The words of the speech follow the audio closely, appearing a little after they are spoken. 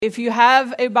If you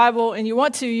have a Bible and you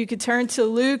want to, you could turn to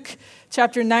Luke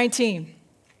chapter 19.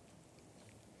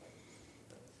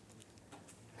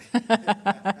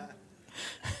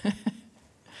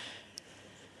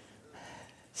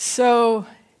 So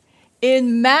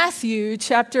in Matthew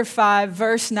chapter 5,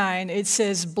 verse 9, it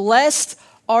says, "Blessed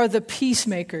are the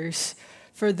peacemakers,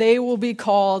 for they will be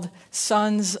called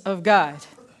sons of God."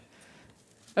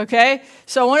 Okay?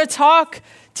 So I want to talk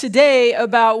today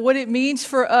about what it means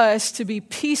for us to be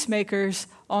peacemakers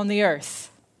on the earth.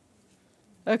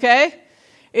 Okay?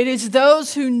 It is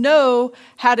those who know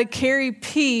how to carry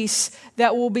peace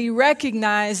that will be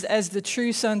recognized as the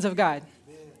true sons of God.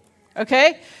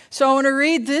 Okay? So I want to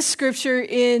read this scripture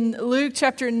in Luke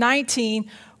chapter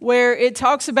 19, where it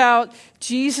talks about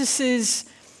Jesus'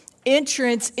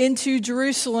 entrance into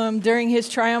Jerusalem during his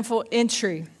triumphal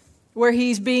entry, where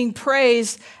he's being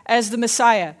praised as the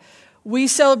Messiah. We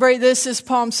celebrate this as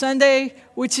Palm Sunday,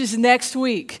 which is next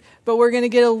week, but we're going to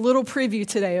get a little preview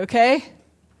today, okay?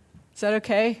 Is that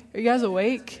okay? Are you guys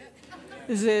awake?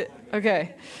 Is it?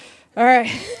 Okay. All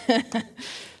right.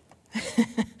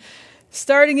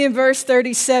 Starting in verse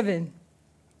 37.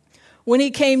 When he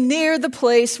came near the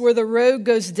place where the road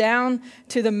goes down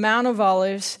to the Mount of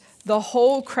Olives, the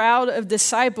whole crowd of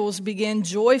disciples began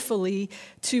joyfully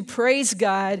to praise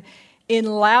God in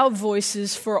loud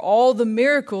voices for all the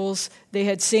miracles they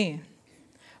had seen.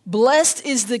 "Blessed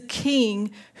is the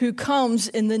King who comes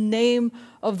in the name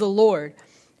of the Lord.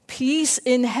 Peace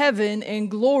in heaven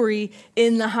and glory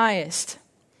in the highest."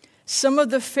 Some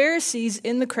of the Pharisees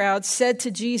in the crowd said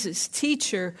to Jesus,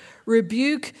 "Teacher,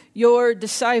 rebuke your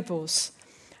disciples."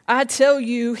 "I tell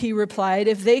you," he replied,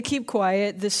 "if they keep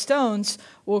quiet, the stones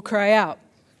will cry out."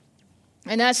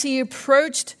 And as he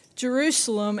approached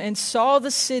Jerusalem and saw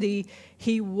the city,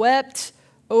 he wept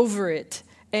over it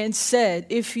and said,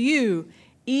 "If you,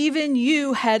 even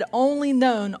you, had only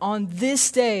known on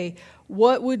this day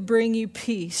what would bring you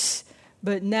peace,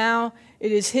 but now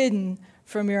it is hidden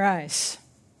from your eyes."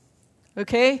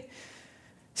 Okay?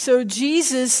 So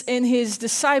Jesus and his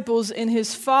disciples and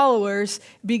his followers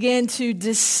began to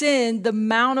descend the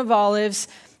Mount of Olives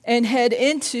and head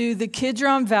into the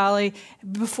Kidron Valley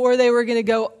before they were going to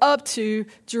go up to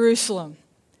Jerusalem.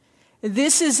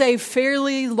 This is a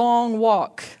fairly long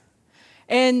walk.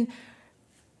 And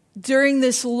during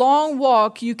this long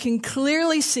walk, you can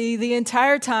clearly see the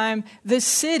entire time the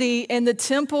city and the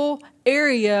temple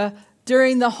area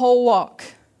during the whole walk.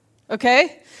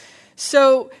 Okay?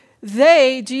 So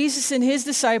Jesus and his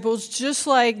disciples, just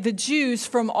like the Jews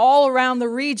from all around the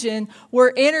region,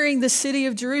 were entering the city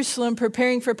of Jerusalem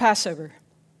preparing for Passover.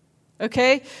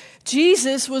 Okay?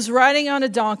 Jesus was riding on a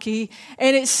donkey,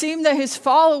 and it seemed that his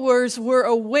followers were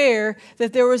aware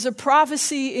that there was a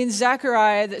prophecy in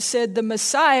Zechariah that said the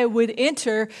Messiah would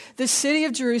enter the city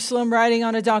of Jerusalem riding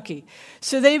on a donkey.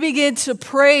 So they began to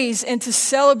praise and to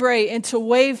celebrate and to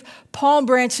wave palm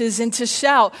branches and to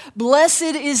shout,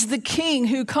 "Blessed is the King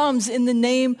who comes in the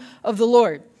name of the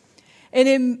Lord." And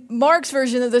in Mark's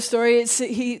version of the story,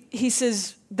 he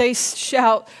says, they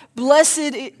shout,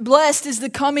 blessed is the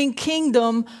coming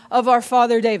kingdom of our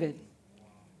father David."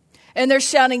 And they're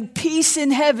shouting, "Peace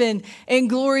in heaven and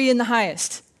glory in the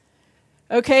highest."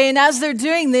 Okay, and as they're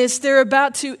doing this, they're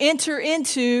about to enter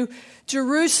into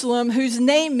Jerusalem, whose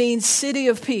name means city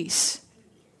of peace.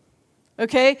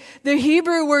 Okay, the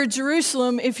Hebrew word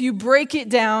Jerusalem, if you break it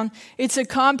down, it's a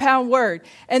compound word.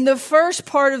 And the first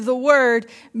part of the word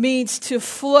means to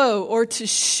flow or to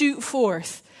shoot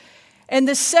forth. And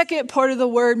the second part of the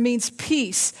word means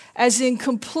peace, as in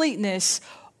completeness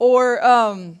or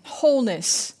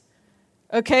wholeness.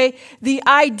 Okay? The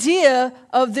idea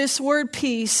of this word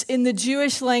peace in the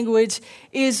Jewish language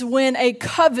is when a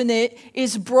covenant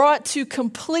is brought to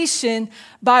completion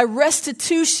by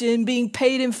restitution being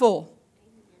paid in full.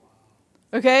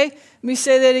 Okay? Let me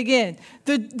say that again.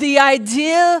 The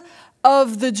idea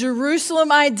of the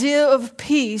Jerusalem idea of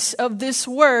peace, of this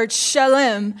word,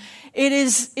 shalem,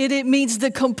 it means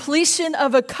the completion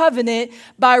of a covenant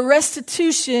by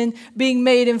restitution being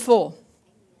made in full.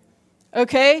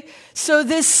 Okay? So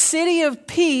this city of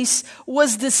peace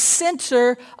was the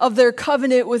center of their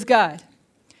covenant with God.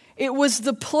 It was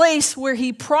the place where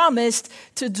he promised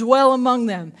to dwell among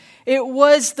them. It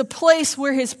was the place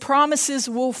where his promises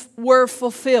were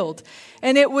fulfilled.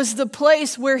 And it was the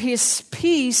place where his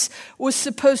peace was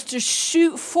supposed to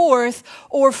shoot forth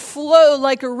or flow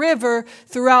like a river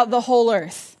throughout the whole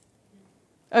earth.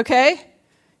 Okay?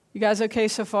 You guys okay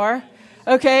so far?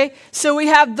 Okay, so we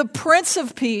have the Prince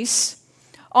of Peace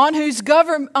on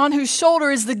whose shoulder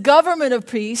is the government of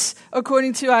peace,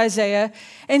 according to Isaiah.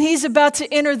 And he's about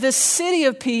to enter the city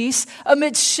of peace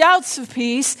amidst shouts of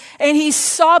peace. And he's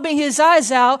sobbing his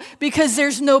eyes out because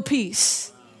there's no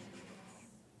peace.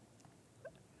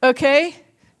 Okay?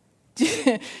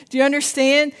 Do you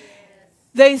understand?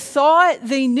 They thought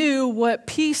they knew what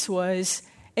peace was,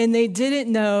 and they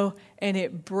didn't know, and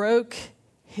it broke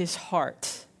his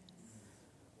heart.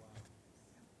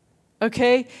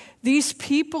 Okay? These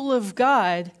people of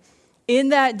God, in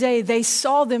that day, they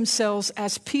saw themselves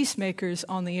as peacemakers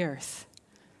on the earth.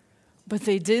 But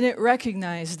they didn't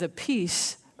recognize the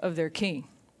peace of their king.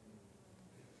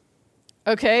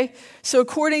 Okay? So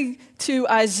according to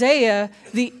Isaiah,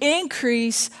 the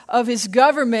increase of his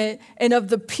government and of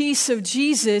the peace of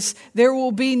Jesus, there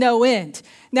will be no end.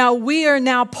 Now, we are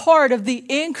now part of the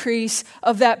increase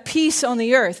of that peace on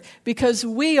the earth because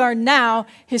we are now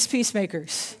his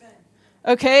peacemakers.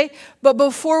 Okay? But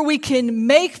before we can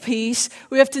make peace,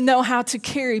 we have to know how to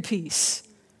carry peace.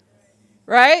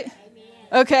 Right?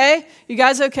 Okay? You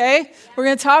guys okay? We're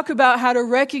going to talk about how to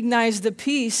recognize the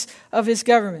peace of his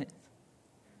government.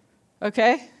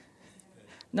 Okay?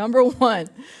 Number 1,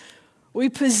 we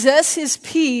possess his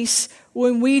peace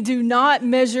when we do not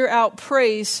measure out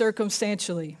praise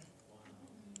circumstantially.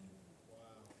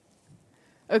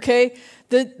 Okay?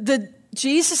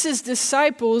 Jesus'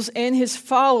 disciples and his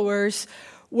followers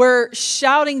were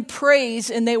shouting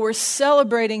praise and they were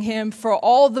celebrating him for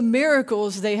all the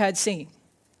miracles they had seen.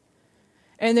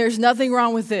 And there's nothing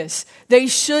wrong with this. They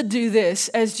should do this,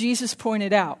 as Jesus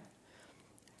pointed out.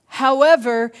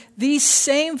 However, these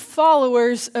same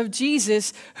followers of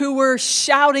Jesus who were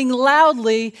shouting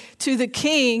loudly to the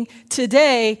king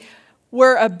today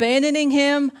were abandoning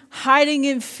him, hiding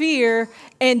in fear,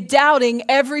 and doubting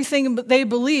everything they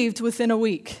believed within a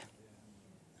week.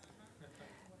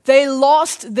 They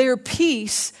lost their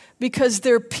peace because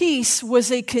their peace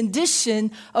was a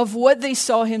condition of what they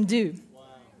saw him do.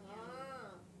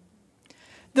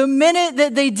 The minute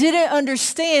that they didn't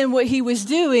understand what he was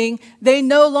doing, they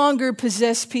no longer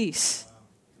possess peace.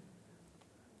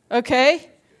 Okay?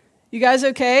 You guys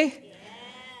okay?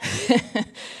 Yeah.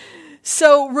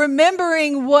 So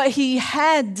remembering what he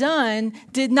had done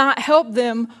did not help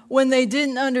them when they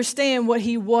didn't understand what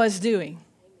he was doing.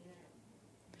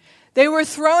 They were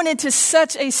thrown into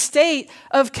such a state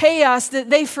of chaos that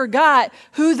they forgot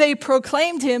who they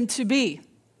proclaimed him to be.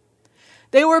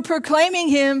 They were proclaiming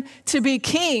him to be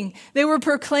king. They were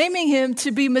proclaiming him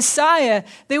to be Messiah.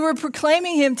 They were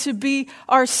proclaiming him to be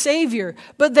our Savior.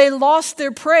 But they lost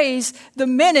their praise the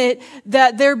minute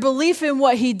that their belief in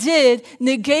what he did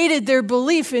negated their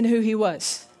belief in who he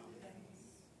was.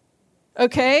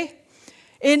 Okay?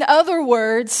 In other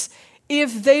words,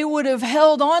 if they would have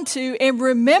held on to and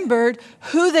remembered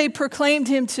who they proclaimed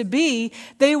him to be,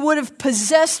 they would have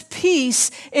possessed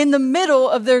peace in the middle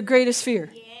of their greatest fear.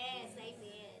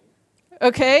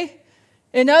 Okay?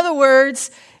 In other words,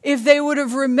 if they would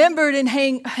have remembered and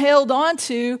held on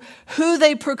to who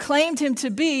they proclaimed him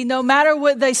to be, no matter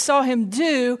what they saw him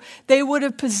do, they would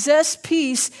have possessed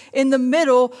peace in the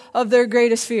middle of their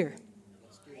greatest fear.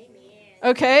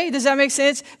 Okay? Does that make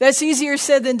sense? That's easier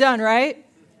said than done, right?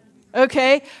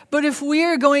 Okay? But if we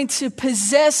are going to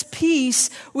possess peace,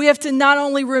 we have to not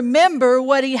only remember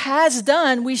what he has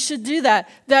done, we should do that.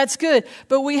 That's good.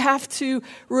 But we have to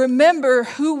remember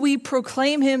who we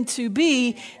proclaim him to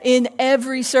be in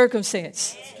every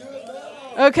circumstance.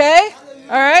 Okay?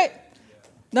 All right?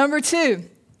 Number 2,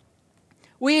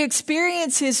 we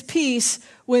experience his peace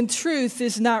when truth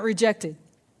is not rejected.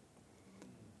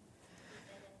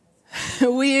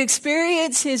 We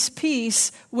experience his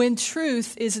peace when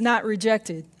truth is not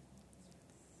rejected.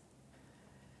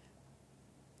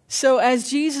 So as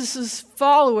Jesus'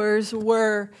 followers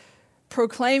were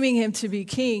proclaiming him to be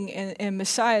king and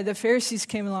Messiah, the Pharisees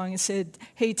came along and said,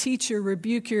 "Hey, teacher,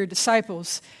 rebuke your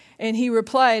disciples." And he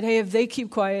replied, "Hey, if they keep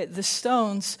quiet, the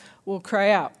stones will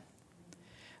cry out."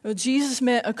 Well, Jesus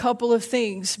meant a couple of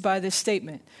things by this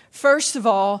statement. First of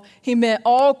all, he meant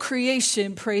all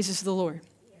creation praises the Lord.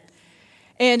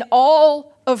 And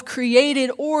all of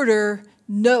created order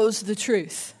knows the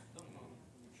truth.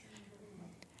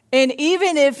 And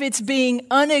even if it's being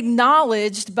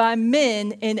unacknowledged by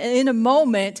men in a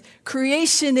moment,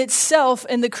 creation itself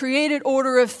and the created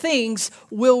order of things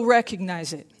will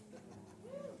recognize it.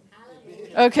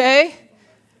 Okay?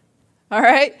 All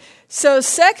right? So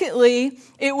secondly,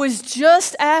 it was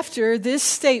just after this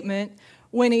statement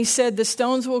when he said the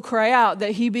stones will cry out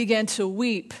that he began to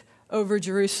weep over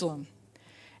Jerusalem.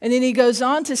 And then he goes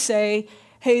on to say,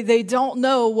 hey, they don't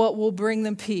know what will bring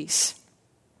them peace.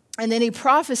 And then he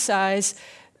prophesies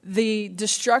the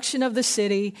destruction of the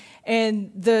city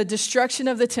and the destruction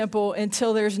of the temple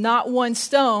until there's not one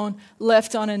stone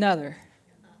left on another.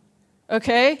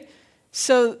 Okay?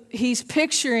 So he's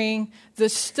picturing the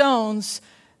stones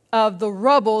of the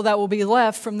rubble that will be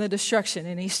left from the destruction,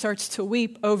 and he starts to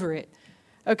weep over it.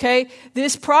 Okay?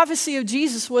 This prophecy of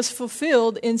Jesus was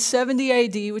fulfilled in 70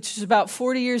 AD, which is about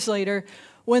 40 years later,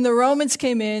 when the Romans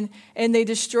came in and they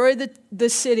destroyed the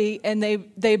city and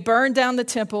they burned down the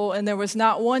temple and there was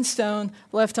not one stone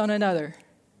left on another.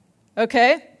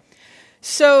 Okay?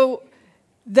 So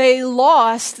they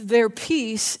lost their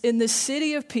peace in the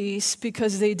city of peace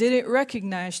because they didn't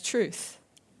recognize truth.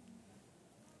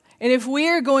 And if we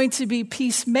are going to be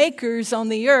peacemakers on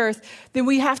the earth, then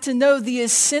we have to know the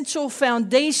essential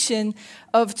foundation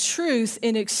of truth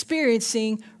in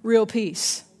experiencing real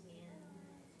peace.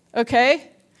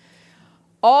 Okay?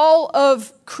 All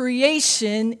of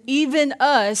creation, even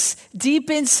us, deep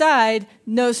inside,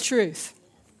 knows truth.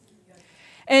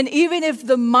 And even if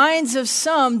the minds of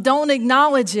some don't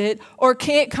acknowledge it or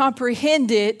can't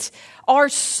comprehend it, our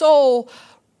soul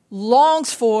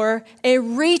longs for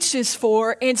and reaches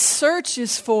for and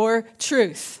searches for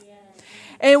truth.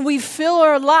 And we fill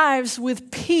our lives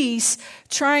with peace,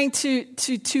 trying to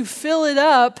fill it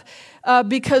up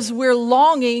because we're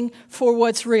longing for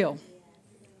what's real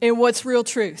and what's real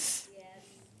truth.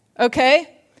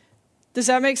 Okay? Does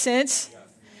that make sense?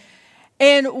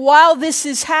 And while this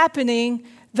is happening,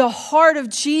 the heart of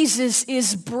Jesus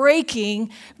is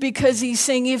breaking because he's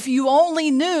saying, if you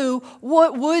only knew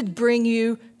what would bring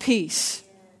you peace.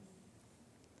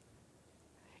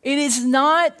 It is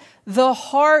not the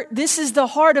heart, this is the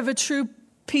heart of a true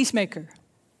peacemaker.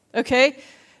 Okay?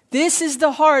 This is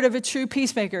the heart of a true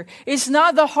peacemaker. It's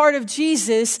not the heart of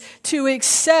Jesus to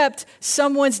accept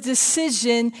someone's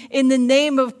decision in the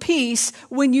name of peace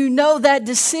when you know that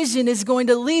decision is going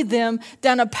to lead them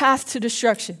down a path to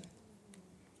destruction.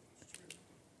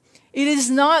 It is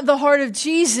not the heart of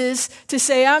Jesus to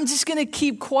say, I'm just going to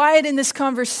keep quiet in this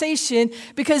conversation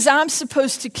because I'm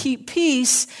supposed to keep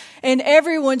peace and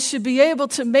everyone should be able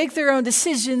to make their own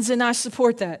decisions, and I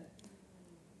support that.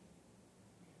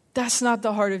 That's not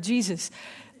the heart of Jesus.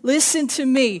 Listen to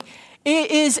me.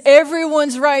 It is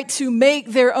everyone's right to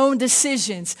make their own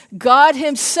decisions. God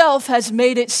himself has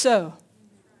made it so.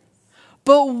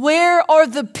 But where are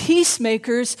the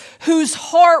peacemakers whose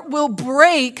heart will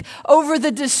break over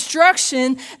the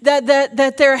destruction that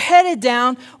they're headed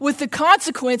down with the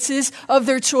consequences of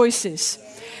their choices?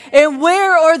 And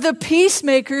where are the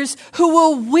peacemakers who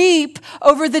will weep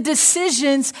over the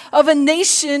decisions of a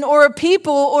nation or a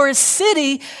people or a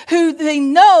city who they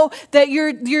know that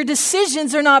your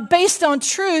decisions are not based on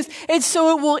truth, and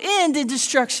so it will end in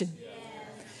destruction?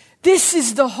 This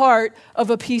is the heart of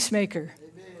a peacemaker.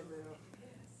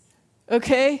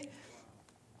 Okay?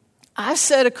 I've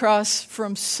sat across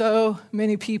from so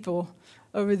many people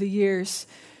over the years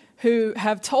who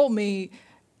have told me,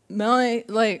 Melanie,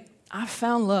 I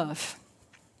found love.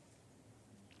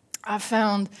 I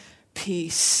found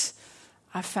peace.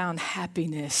 I found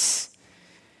happiness.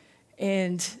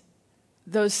 And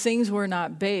those things were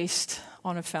not based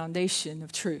on a foundation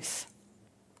of truth.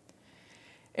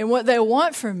 And what they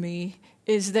want from me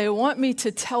is they want me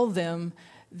to tell them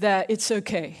that it's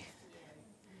okay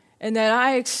and that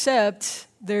I accept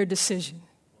their decision.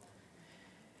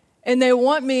 And they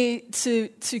want me to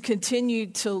continue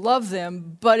to love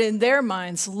them, but in their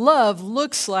minds, love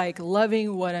looks like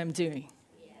loving what I'm doing.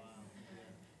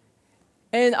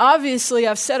 And obviously,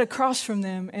 I've sat across from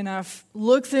them and I've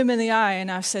looked them in the eye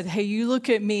and I've said, hey, you look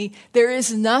at me. There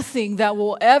is nothing that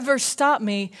will ever stop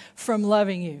me from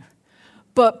loving you.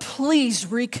 But please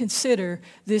reconsider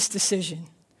this decision.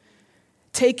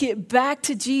 Take it back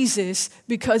to Jesus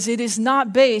because it is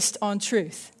not based on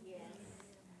truth.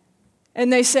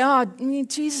 And they say,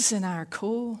 Jesus and I are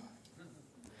cool.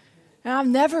 And I've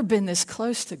never been this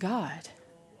close to God.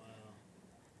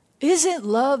 Isn't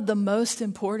love the most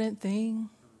important thing?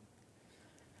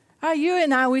 You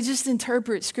and I, we just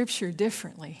interpret Scripture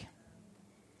differently.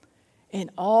 And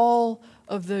all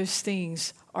of those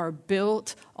things are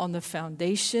built on the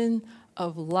foundation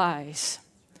of lies.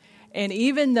 And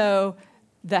even though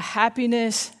the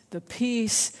happiness, the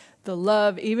peace, the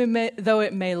love, even though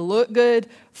it may look good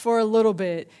for a little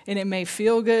bit and it may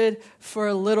feel good for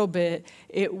a little bit,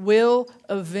 it will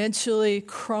eventually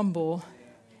crumble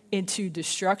into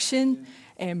destruction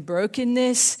and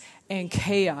brokenness and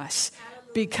chaos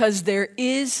because there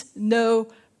is no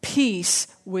peace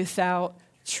without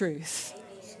truth.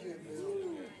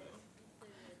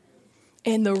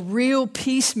 And the real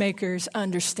peacemakers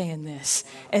understand this,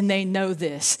 and they know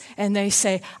this, and they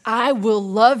say, I will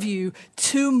love you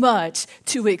too much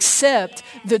to accept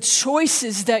the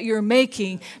choices that you're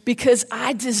making because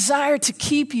I desire to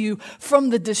keep you from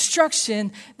the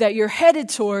destruction that you're headed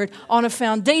toward on a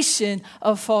foundation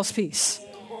of false peace.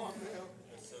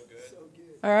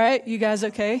 All right, you guys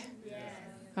okay?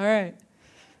 All right.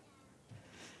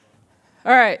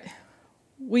 All right.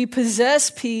 We possess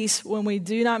peace when we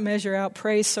do not measure out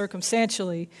praise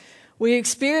circumstantially. We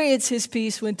experience his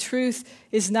peace when truth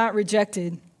is not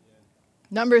rejected.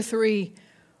 Number 3,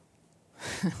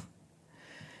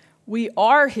 we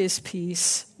are his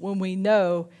peace when we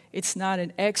know it's not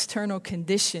an external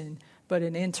condition, but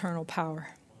an internal power.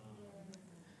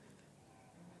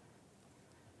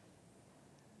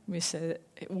 Let me say that.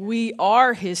 We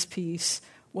are his peace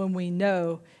when we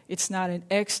know it's not an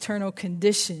external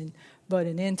condition, but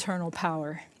an internal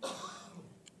power.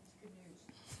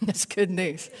 That's good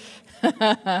news.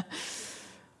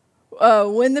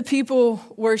 When the people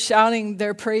were shouting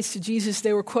their praise to Jesus,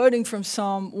 they were quoting from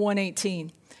Psalm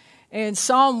 118. And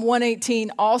Psalm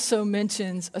 118 also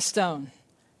mentions a stone.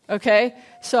 Okay?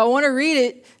 So I want to read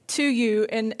it to you.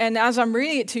 And as I'm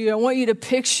reading it to you, I want you to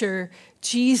picture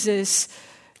Jesus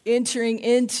entering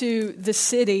into the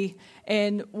city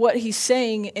and what he's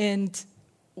saying and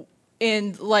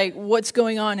like what's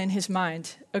going on in his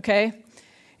mind, okay?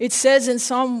 It says in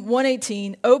Psalm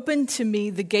 118, open to me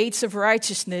the gates of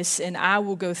righteousness, and I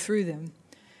will go through them,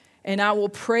 and I will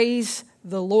praise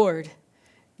the Lord.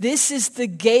 This is the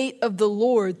gate of the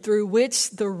Lord through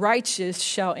which the righteous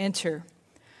shall enter.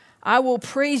 I will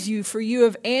praise you, for you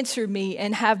have answered me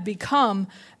and have become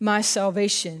my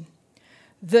salvation.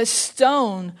 The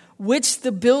stone which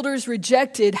the builders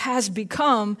rejected has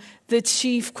become the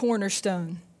chief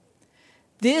cornerstone.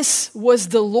 This was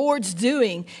the Lord's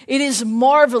doing. It is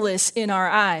marvelous in our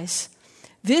eyes.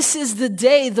 This is the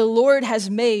day the Lord has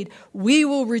made. We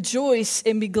will rejoice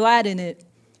and be glad in it.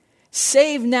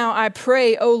 Save now, I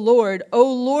pray, O Lord.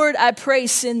 O Lord, I pray,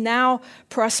 send now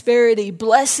prosperity.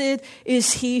 Blessed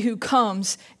is he who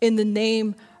comes in the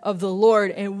name of the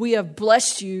Lord. And we have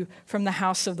blessed you from the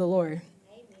house of the Lord.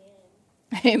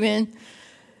 Amen. Amen.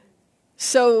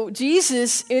 So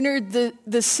Jesus entered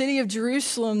the city of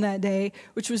Jerusalem that day,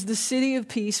 which was the city of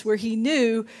peace, where he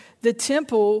knew the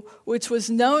temple, which was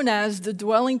known as the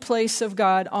dwelling place of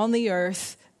God on the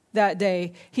earth that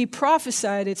day. He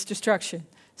prophesied its destruction,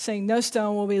 saying no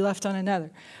stone will be left on another.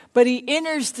 But he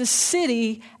enters the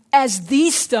city as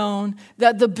the stone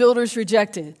that the builders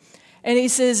rejected. And he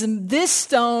says, this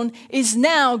stone is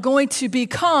now going to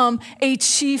become a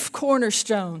chief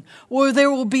cornerstone, where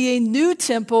there will be a new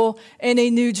temple and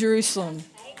a new Jerusalem.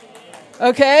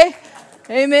 Okay?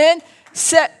 Amen?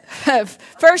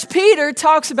 First Peter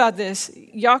talks about this.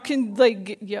 Y'all can,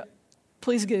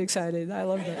 please get excited. I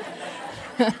love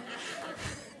that.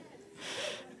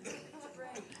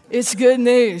 It's good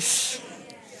news.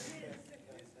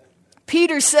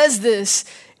 Peter says this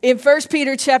in 1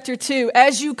 Peter chapter 2,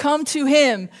 as you come to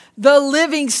him, the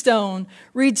living stone,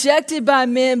 rejected by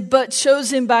men, but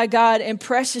chosen by God and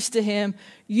precious to him,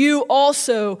 you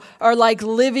also are like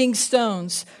living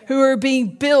stones who are being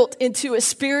built into a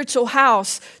spiritual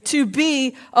house to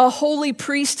be a holy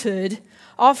priesthood,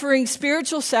 offering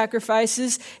spiritual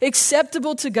sacrifices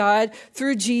acceptable to God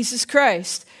through Jesus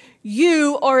Christ.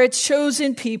 You are a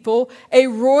chosen people, a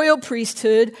royal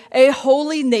priesthood, a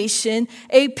holy nation,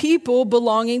 a people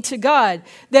belonging to God,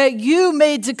 that you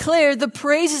may declare the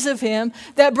praises of him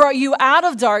that brought you out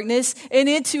of darkness and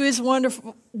into his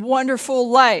wonderful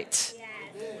light.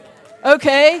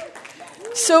 Okay?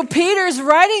 So Peter's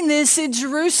writing this in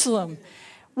Jerusalem,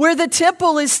 where the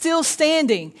temple is still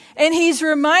standing. And he's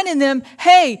reminding them,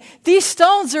 hey, these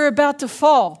stones are about to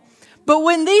fall. But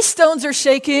when these stones are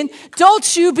shaken,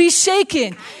 don't you be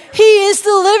shaken. He is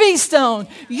the living stone.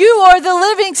 You are the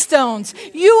living stones.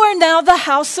 You are now the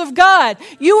house of God.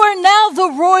 You are now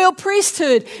the royal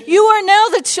priesthood. You are now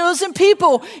the chosen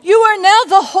people. You are now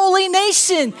the holy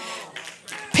nation.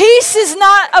 Peace is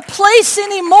not a place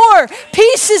anymore.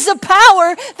 Peace is a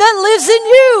power that lives in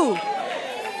you.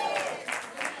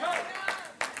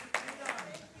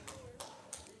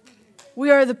 We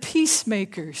are the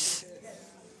peacemakers.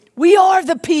 We are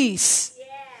the peace. Yes.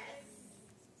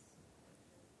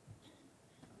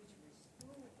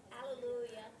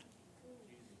 Hallelujah.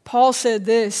 Paul said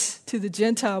this to the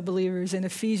Gentile believers in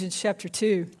Ephesians chapter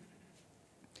 2.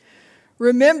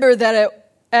 Remember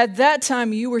that at that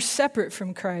time you were separate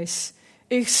from Christ,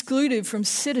 excluded from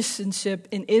citizenship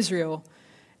in Israel,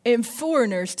 and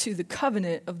foreigners to the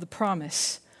covenant of the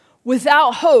promise,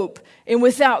 without hope and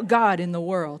without God in the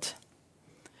world.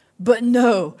 But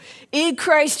no, in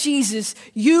Christ Jesus,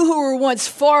 you who were once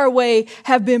far away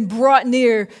have been brought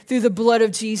near through the blood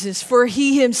of Jesus, for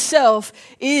he himself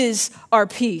is our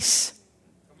peace.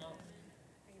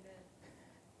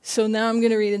 So now I'm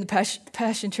going to read in the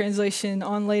Passion Translation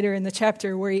on later in the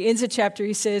chapter where he ends the chapter.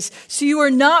 He says, so you are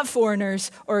not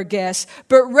foreigners or guests,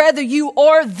 but rather you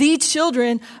are the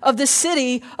children of the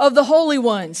city of the holy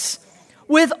ones,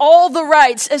 with all the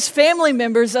rights as family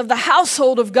members of the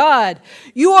household of God.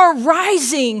 You are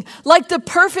rising like the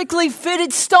perfectly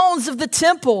fitted stones of the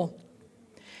temple.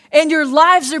 And your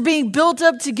lives are being built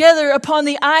up together upon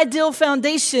the ideal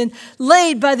foundation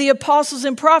laid by the apostles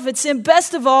and prophets. And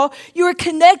best of all, you are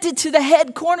connected to the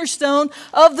head cornerstone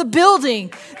of the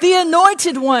building, the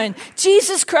anointed one,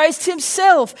 Jesus Christ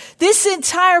himself. This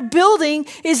entire building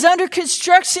is under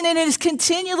construction and it is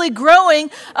continually growing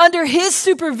under his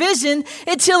supervision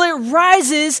until it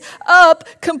rises up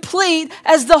complete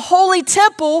as the holy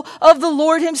temple of the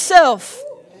Lord himself.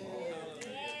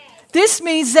 This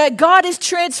means that God is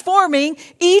transforming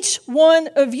each one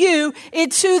of you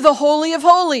into the Holy of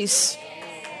Holies.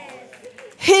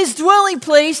 His dwelling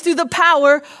place through the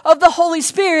power of the Holy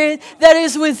Spirit that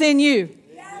is within you.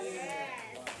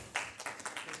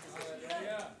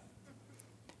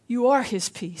 You are his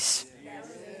peace.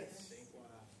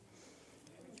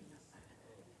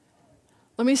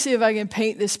 Let me see if I can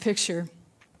paint this picture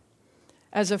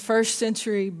as a first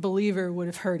century believer would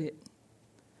have heard it.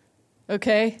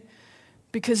 Okay?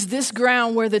 Because this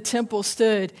ground where the temple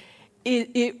stood,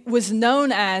 it was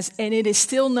known as, and it is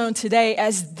still known today,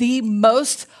 as the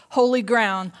most holy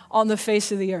ground on the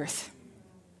face of the earth.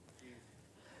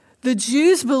 The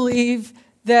Jews believe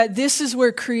that this is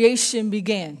where creation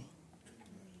began,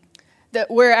 that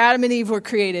where Adam and Eve were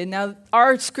created. Now,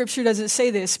 our scripture doesn't say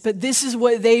this, but this is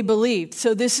what they believed.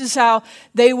 So this is how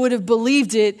they would have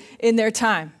believed it in their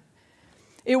time.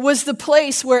 It was the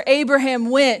place where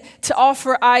Abraham went to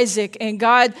offer Isaac, and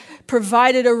God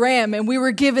provided a ram. And we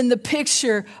were given the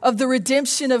picture of the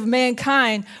redemption of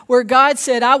mankind, where God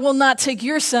said, I will not take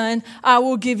your son, I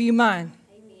will give you mine.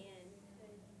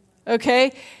 Amen.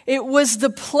 Okay? It was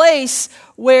the place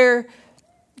where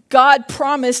God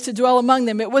promised to dwell among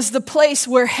them. It was the place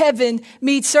where heaven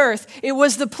meets earth. It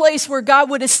was the place where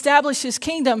God would establish his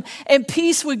kingdom and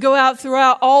peace would go out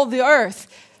throughout all the earth.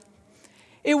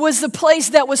 It was the place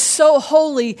that was so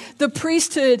holy, the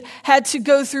priesthood had to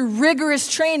go through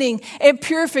rigorous training and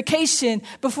purification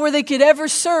before they could ever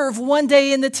serve one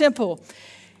day in the temple.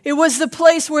 It was the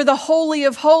place where the Holy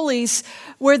of Holies,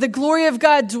 where the glory of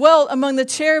God dwelt among the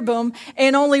cherubim,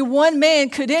 and only one man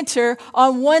could enter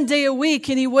on one day a week,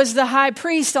 and he was the high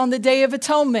priest on the Day of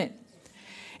Atonement.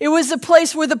 It was the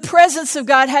place where the presence of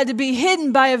God had to be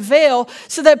hidden by a veil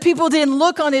so that people didn't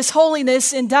look on his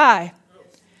holiness and die.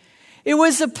 It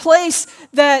was a place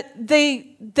that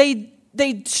they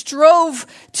strove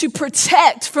to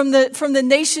protect from the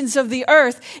nations of the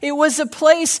earth. It was a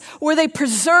place where they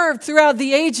preserved throughout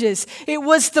the ages. It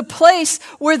was the place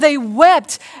where they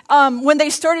wept when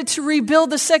they started to rebuild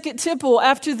the second temple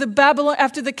after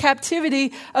the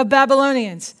captivity of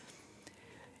Babylonians.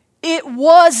 It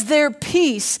was their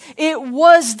peace. It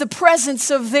was the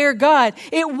presence of their God.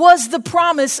 It was the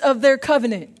promise of their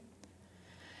covenant.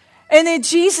 And then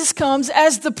Jesus comes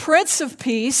as the Prince of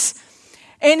Peace,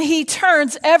 and he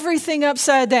turns everything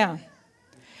upside down.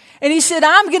 And he said,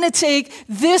 I'm going to take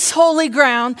this holy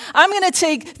ground. I'm going to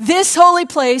take this holy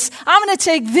place. I'm going to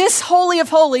take this holy of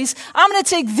holies. I'm going to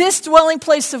take this dwelling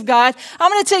place of God.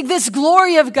 I'm going to take this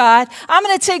glory of God. I'm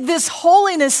going to take this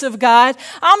holiness of God.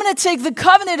 I'm going to take the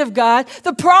covenant of God,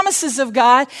 the promises of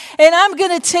God, and I'm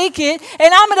going to take it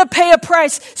and I'm going to pay a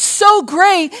price so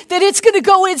great that it's going to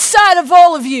go inside of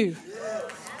all of you.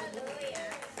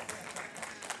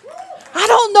 I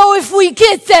don't know if we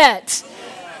get that.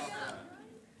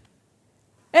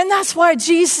 And that's why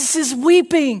Jesus is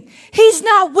weeping. He's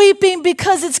not weeping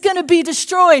because it's going to be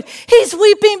destroyed. He's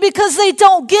weeping because they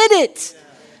don't get it.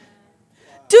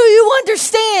 Do you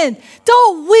understand?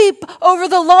 Don't weep over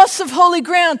the loss of holy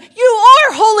ground. You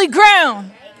are holy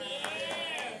ground.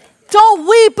 Don't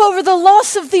weep over the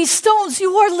loss of these stones.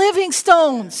 You are living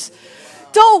stones.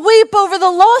 Don't weep over the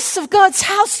loss of God's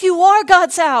house. You are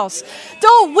God's house.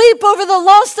 Don't weep over the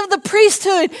loss of the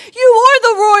priesthood. You are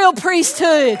the royal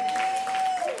priesthood.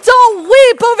 Don't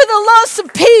weep over the loss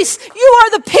of peace. You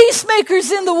are the peacemakers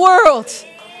in the world.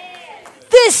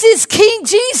 This is King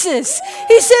Jesus.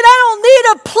 He said, I don't need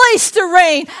a place to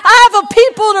reign. I have a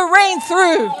people to reign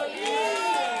through.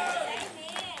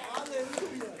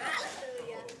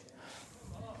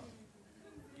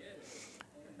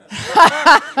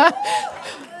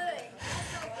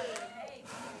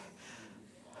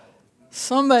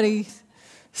 Somebody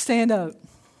stand up.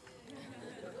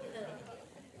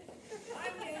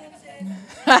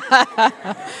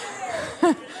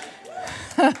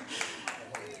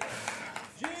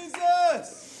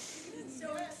 Jesus!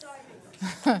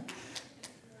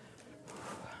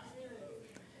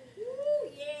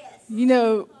 You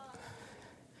know,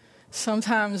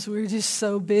 sometimes we're just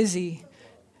so busy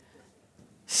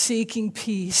seeking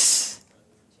peace.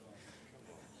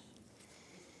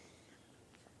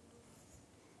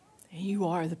 And you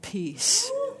are the peace.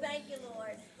 Thank you,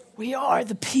 Lord. We are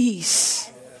the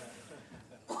peace.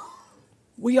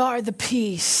 We are the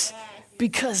peace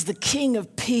because the King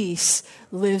of Peace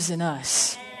lives in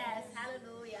us. Yes,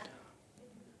 hallelujah.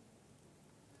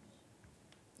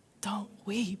 Don't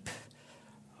weep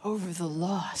over the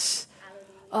loss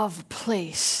of a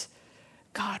place.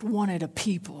 God wanted a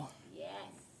people. Yes.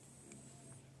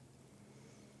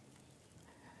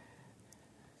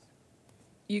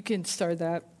 You can start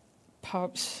that,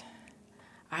 Pops.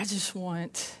 I just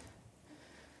want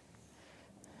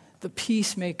the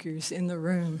peacemakers in the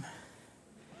room.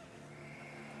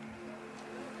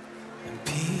 And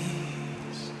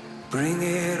peace, bring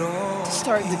it all.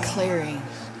 Start declaring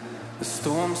The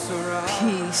storm surrounds.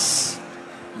 peace.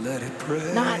 Let it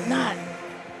pray.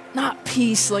 Not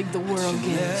peace like the world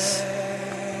gives.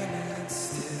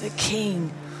 The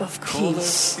King of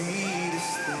Peace.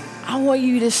 I want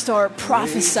you to start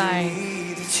prophesying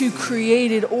to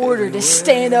created order to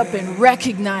stand up and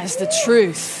recognize the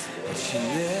truth.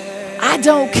 I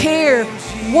don't care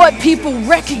what people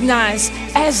recognize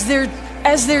as their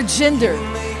gender.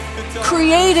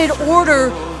 Created order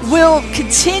will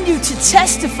continue to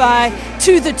testify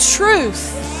to the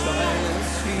truth.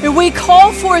 And we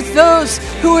call forth those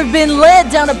who have been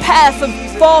led down a path of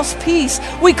false peace.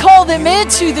 We call them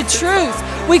into the truth.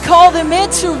 We call them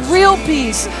into real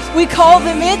peace. We call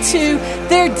them into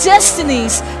their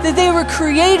destinies that they were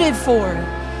created for.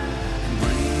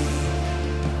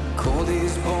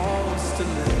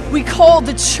 We call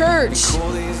the church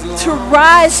to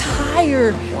rise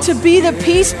higher, to be the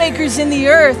peacemakers in the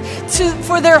earth,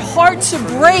 for their heart to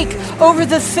break over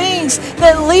the things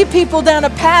that lead people down a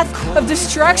path of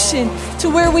destruction, to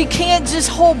where we can't just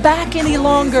hold back any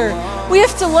longer. We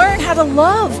have to learn how to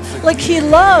love like He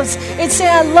loves and say,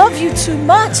 I love you too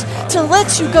much to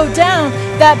let you go down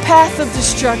that path of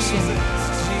destruction.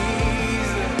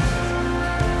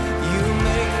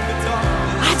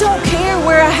 I don't care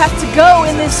where I have to go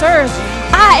in this earth.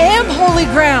 I am holy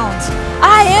ground.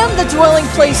 I am the dwelling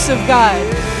place of God.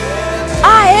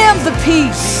 I am the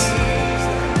peace.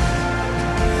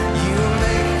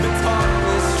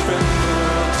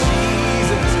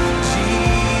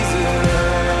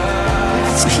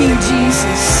 That's King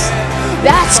Jesus.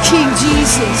 That's King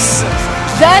Jesus.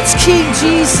 That's King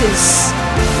Jesus.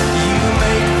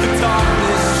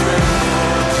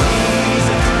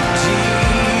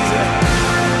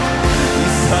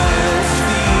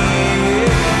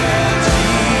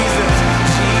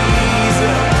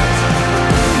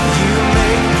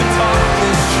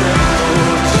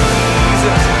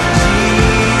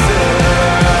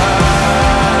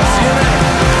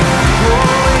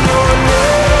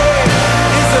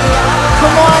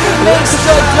 Makes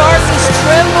the darkness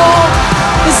tremble.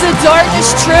 Does the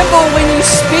darkness tremble when you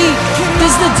speak?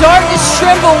 Does the darkness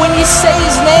tremble when you say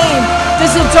His name? Does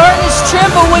the darkness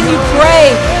tremble when you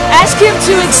pray? Ask Him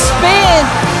to expand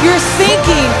your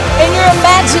thinking and your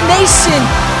imagination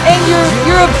and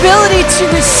your ability to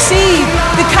receive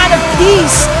the kind of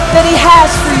peace that He has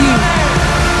for you.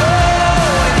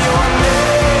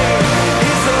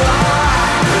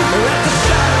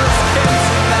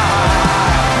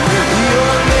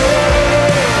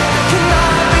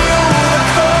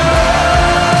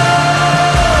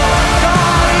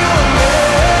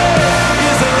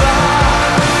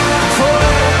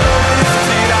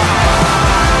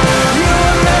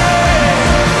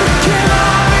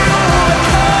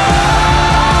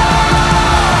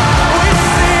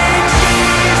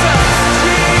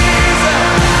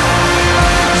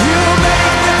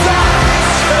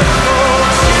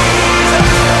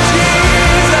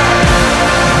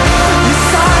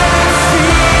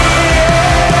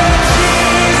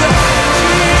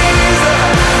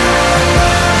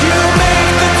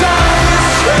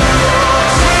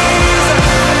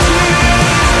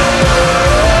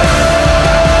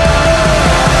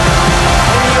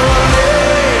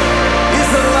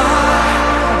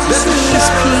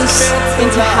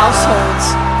 Into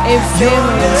households and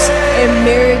families and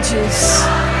marriages.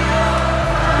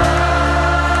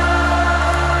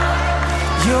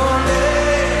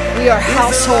 We are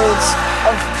households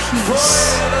of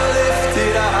peace.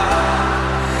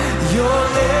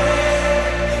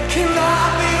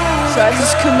 So I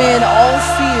just command all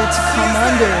fear to come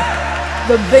under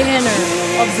the banner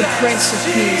of the Prince of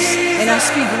Peace. And I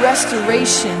speak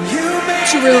restoration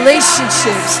to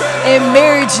relationships and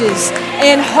marriages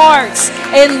and hearts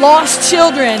and lost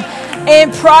children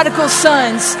and prodigal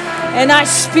sons. And I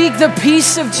speak the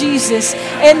peace of Jesus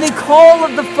and the call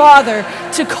of the Father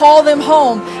to call them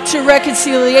home to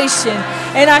reconciliation.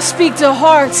 And I speak to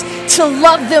hearts to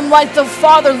love them like the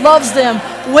Father loves them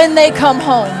when they come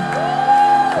home.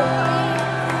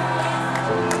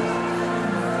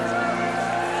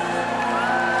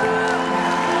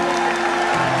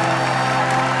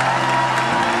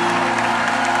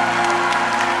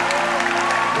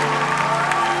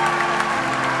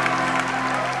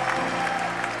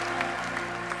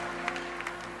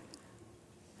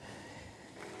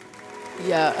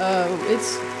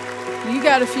 You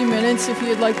got a few minutes if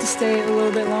you'd like to stay a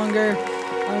little bit longer.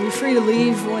 You're free to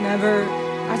leave whenever.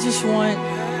 I just want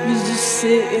you to just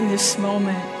sit in this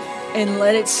moment and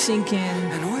let it sink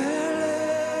in.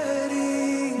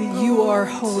 You are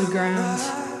holy ground.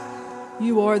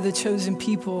 You are the chosen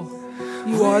people.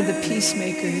 You are the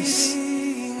peacemakers.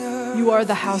 You are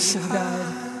the house of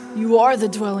God. You are the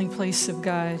dwelling place of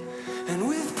God.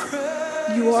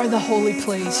 You are the holy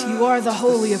place. You are the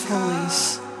Holy of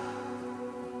Holies.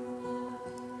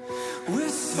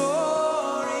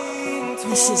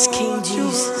 This is King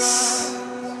Jesus.